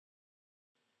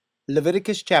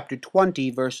Leviticus chapter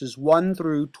 20, verses 1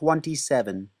 through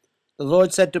 27. The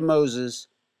Lord said to Moses,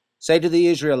 "Say to the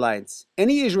Israelites,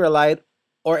 any Israelite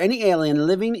or any alien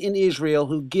living in Israel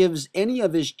who gives any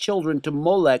of his children to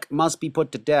Molech must be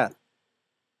put to death.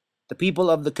 The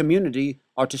people of the community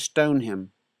are to stone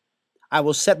him. I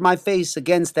will set my face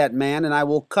against that man, and I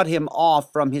will cut him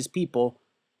off from his people,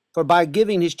 for by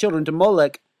giving his children to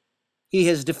Molech, he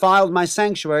has defiled my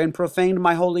sanctuary and profaned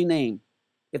my holy name.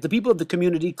 If the people of the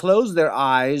community close their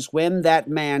eyes when that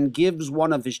man gives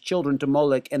one of his children to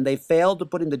Molech and they fail to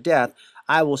put him to death,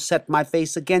 I will set my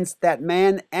face against that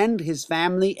man and his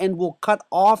family and will cut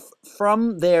off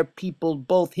from their people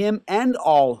both him and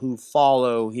all who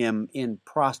follow him in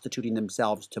prostituting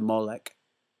themselves to Molech.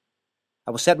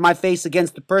 I will set my face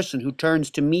against the person who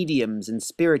turns to mediums and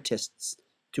spiritists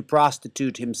to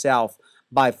prostitute himself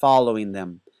by following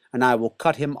them, and I will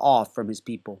cut him off from his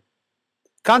people.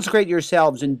 Consecrate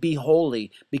yourselves and be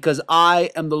holy, because I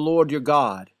am the Lord your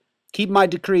God. Keep my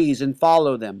decrees and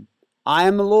follow them. I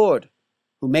am the Lord,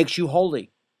 who makes you holy.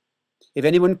 If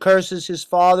anyone curses his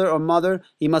father or mother,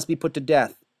 he must be put to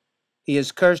death. He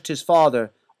has cursed his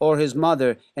father or his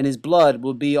mother, and his blood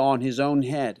will be on his own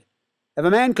head. If a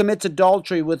man commits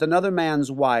adultery with another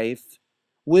man's wife,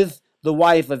 with the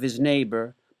wife of his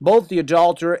neighbor, both the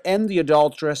adulterer and the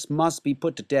adulteress must be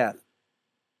put to death.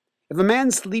 If a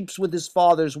man sleeps with his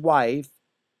father's wife,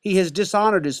 he has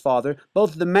dishonored his father.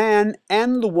 Both the man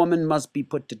and the woman must be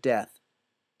put to death.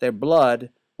 Their blood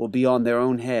will be on their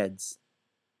own heads.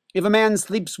 If a man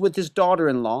sleeps with his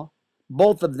daughter-in-law,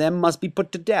 both of them must be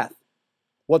put to death.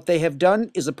 What they have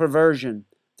done is a perversion.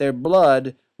 Their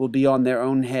blood will be on their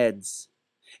own heads.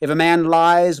 If a man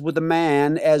lies with a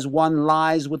man as one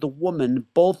lies with a woman,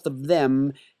 both of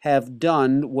them have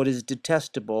done what is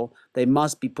detestable. They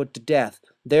must be put to death.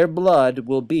 Their blood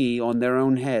will be on their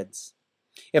own heads.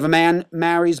 If a man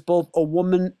marries both a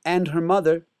woman and her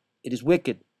mother, it is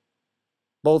wicked.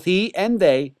 Both he and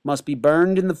they must be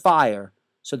burned in the fire,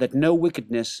 so that no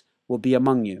wickedness will be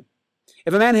among you.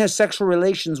 If a man has sexual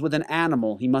relations with an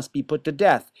animal, he must be put to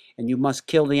death, and you must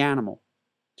kill the animal.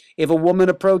 If a woman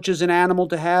approaches an animal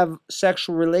to have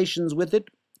sexual relations with it,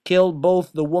 kill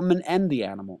both the woman and the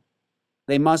animal.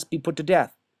 They must be put to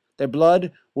death. Their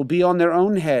blood will be on their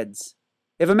own heads.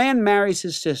 If a man marries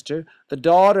his sister, the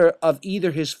daughter of either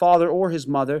his father or his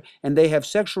mother, and they have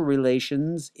sexual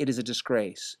relations, it is a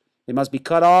disgrace. They must be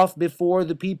cut off before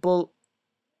the people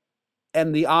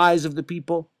and the eyes of the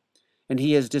people, and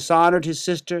he has dishonored his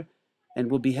sister and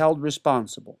will be held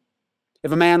responsible.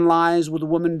 If a man lies with a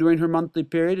woman during her monthly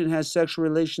period and has sexual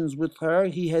relations with her,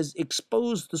 he has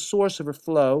exposed the source of her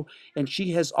flow, and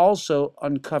she has also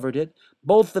uncovered it.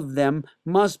 Both of them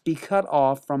must be cut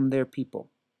off from their people.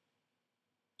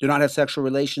 Do not have sexual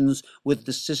relations with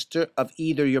the sister of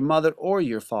either your mother or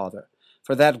your father,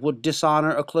 for that would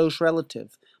dishonor a close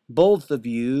relative. Both of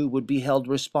you would be held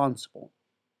responsible.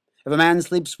 If a man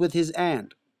sleeps with his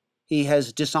aunt, he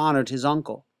has dishonored his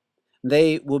uncle.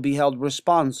 They will be held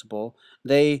responsible.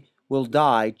 They will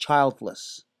die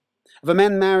childless. If a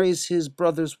man marries his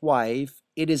brother's wife,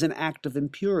 it is an act of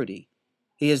impurity.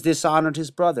 He has dishonored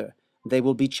his brother. They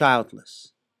will be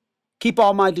childless. Keep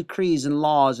all my decrees and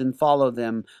laws and follow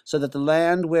them, so that the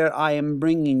land where I am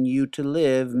bringing you to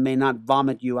live may not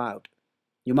vomit you out.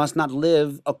 You must not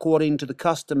live according to the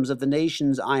customs of the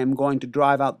nations I am going to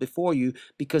drive out before you,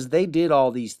 because they did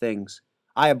all these things.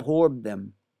 I abhorred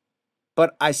them.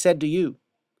 But I said to you,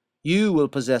 you will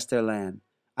possess their land.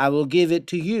 I will give it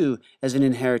to you as an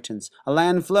inheritance, a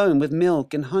land flowing with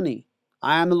milk and honey.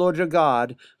 I am the Lord your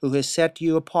God, who has set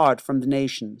you apart from the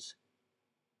nations.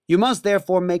 You must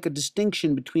therefore make a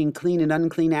distinction between clean and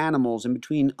unclean animals, and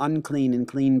between unclean and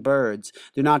clean birds.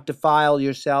 Do not defile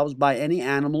yourselves by any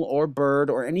animal or bird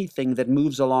or anything that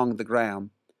moves along the ground.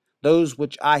 Those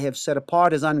which I have set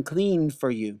apart as unclean for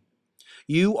you.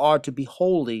 You are to be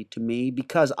holy to me,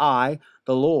 because I,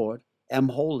 the Lord, am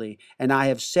holy, and I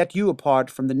have set you apart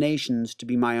from the nations to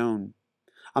be my own.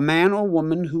 A man or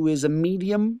woman who is a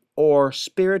medium or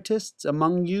spiritist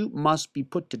among you must be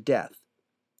put to death.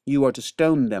 You are to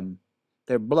stone them.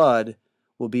 Their blood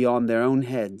will be on their own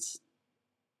heads.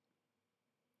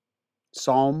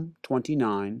 Psalm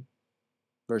 29,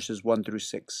 verses 1 through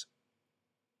 6.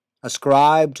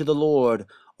 Ascribe to the Lord,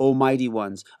 O mighty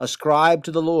ones. Ascribe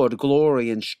to the Lord glory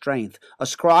and strength.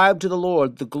 Ascribe to the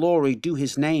Lord the glory due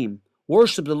his name.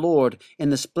 Worship the Lord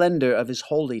in the splendor of his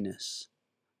holiness.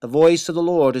 The voice of the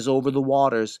Lord is over the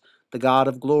waters. The God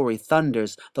of glory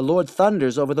thunders. The Lord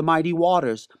thunders over the mighty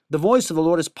waters. The voice of the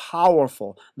Lord is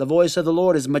powerful. The voice of the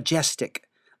Lord is majestic.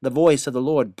 The voice of the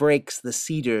Lord breaks the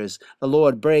cedars. The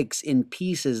Lord breaks in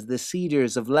pieces the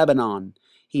cedars of Lebanon.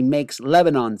 He makes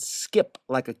Lebanon skip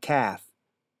like a calf,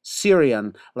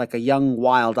 Syrian like a young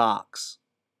wild ox.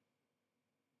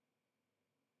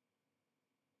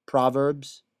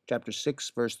 Proverbs chapter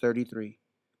 6, verse 33.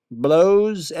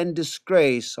 Blows and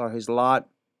disgrace are his lot,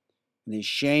 and his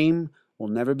shame will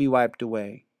never be wiped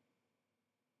away.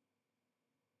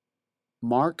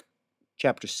 Mark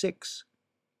chapter 6,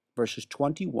 verses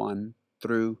 21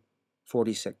 through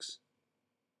 46.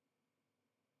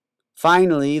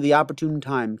 Finally, the opportune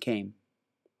time came.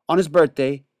 On his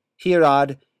birthday,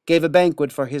 Herod gave a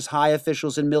banquet for his high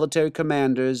officials and military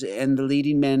commanders and the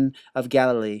leading men of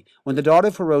Galilee. When the daughter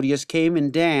of Herodias came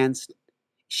and danced,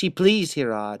 she pleased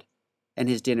Herod and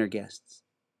his dinner guests.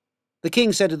 The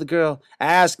king said to the girl,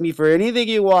 "Ask me for anything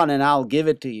you want, and I'll give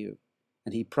it to you."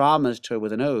 And he promised her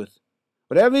with an oath,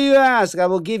 "Whatever you ask, I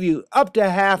will give you, up to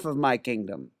half of my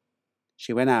kingdom."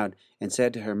 She went out and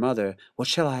said to her mother, "What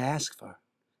shall I ask for?"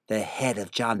 "The head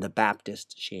of John the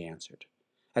Baptist," she answered.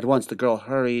 At once the girl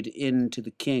hurried in to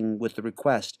the king with the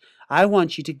request, "I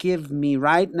want you to give me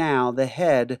right now the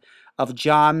head of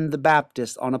John the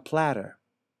Baptist on a platter."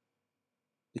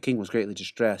 The king was greatly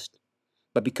distressed,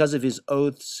 but because of his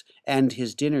oaths and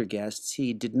his dinner guests,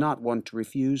 he did not want to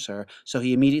refuse her, so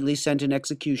he immediately sent an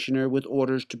executioner with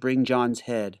orders to bring John's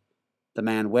head. The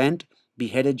man went,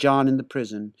 beheaded John in the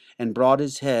prison, and brought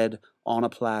his head on a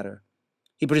platter.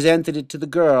 He presented it to the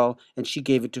girl, and she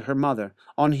gave it to her mother.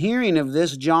 On hearing of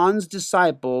this, John's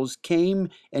disciples came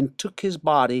and took his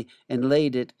body and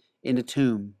laid it in a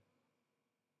tomb.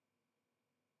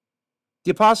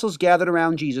 The apostles gathered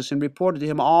around Jesus and reported to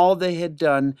him all they had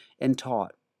done and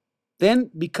taught. Then,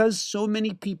 because so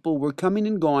many people were coming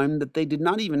and going that they did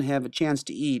not even have a chance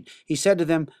to eat, he said to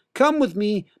them, "Come with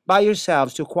me by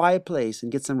yourselves to a quiet place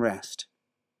and get some rest."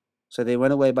 So they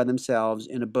went away by themselves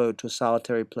in a boat to a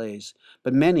solitary place.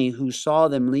 But many who saw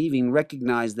them leaving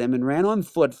recognized them and ran on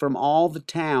foot from all the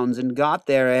towns and got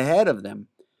there ahead of them.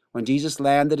 When Jesus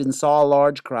landed and saw a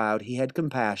large crowd, he had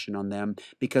compassion on them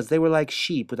because they were like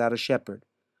sheep without a shepherd.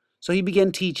 So he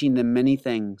began teaching them many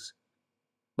things.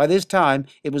 By this time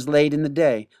it was late in the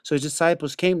day, so his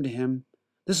disciples came to him.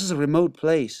 "This is a remote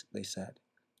place," they said,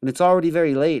 "and it's already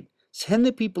very late. Send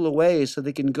the people away so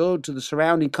they can go to the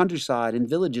surrounding countryside and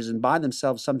villages and buy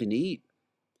themselves something to eat."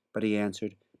 But he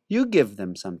answered, "You give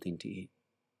them something to eat."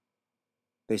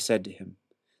 They said to him,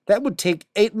 "That would take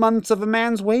 8 months of a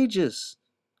man's wages.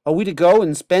 Are we to go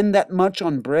and spend that much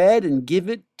on bread and give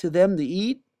it to them to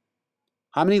eat?"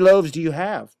 "How many loaves do you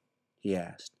have?" he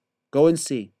asked. "Go and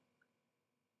see."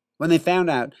 When they found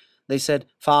out, they said,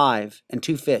 5 and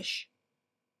 2 fish.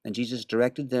 And Jesus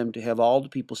directed them to have all the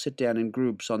people sit down in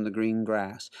groups on the green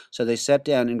grass. So they sat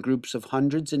down in groups of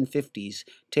hundreds and fifties.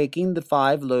 Taking the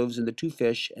 5 loaves and the 2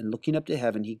 fish, and looking up to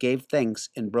heaven, he gave thanks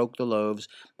and broke the loaves.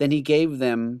 Then he gave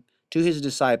them to his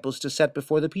disciples to set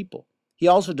before the people. He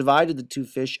also divided the 2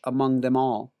 fish among them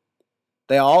all.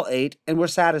 They all ate and were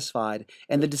satisfied,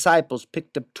 and the disciples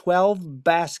picked up 12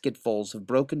 basketfuls of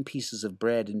broken pieces of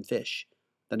bread and fish.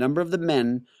 The number of the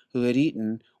men who had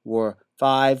eaten were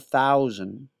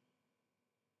 5,000.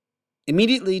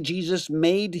 Immediately Jesus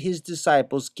made his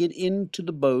disciples get into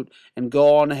the boat and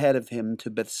go on ahead of him to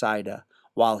Bethsaida,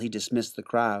 while he dismissed the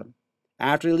crowd.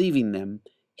 After leaving them,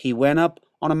 he went up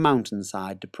on a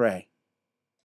mountainside to pray.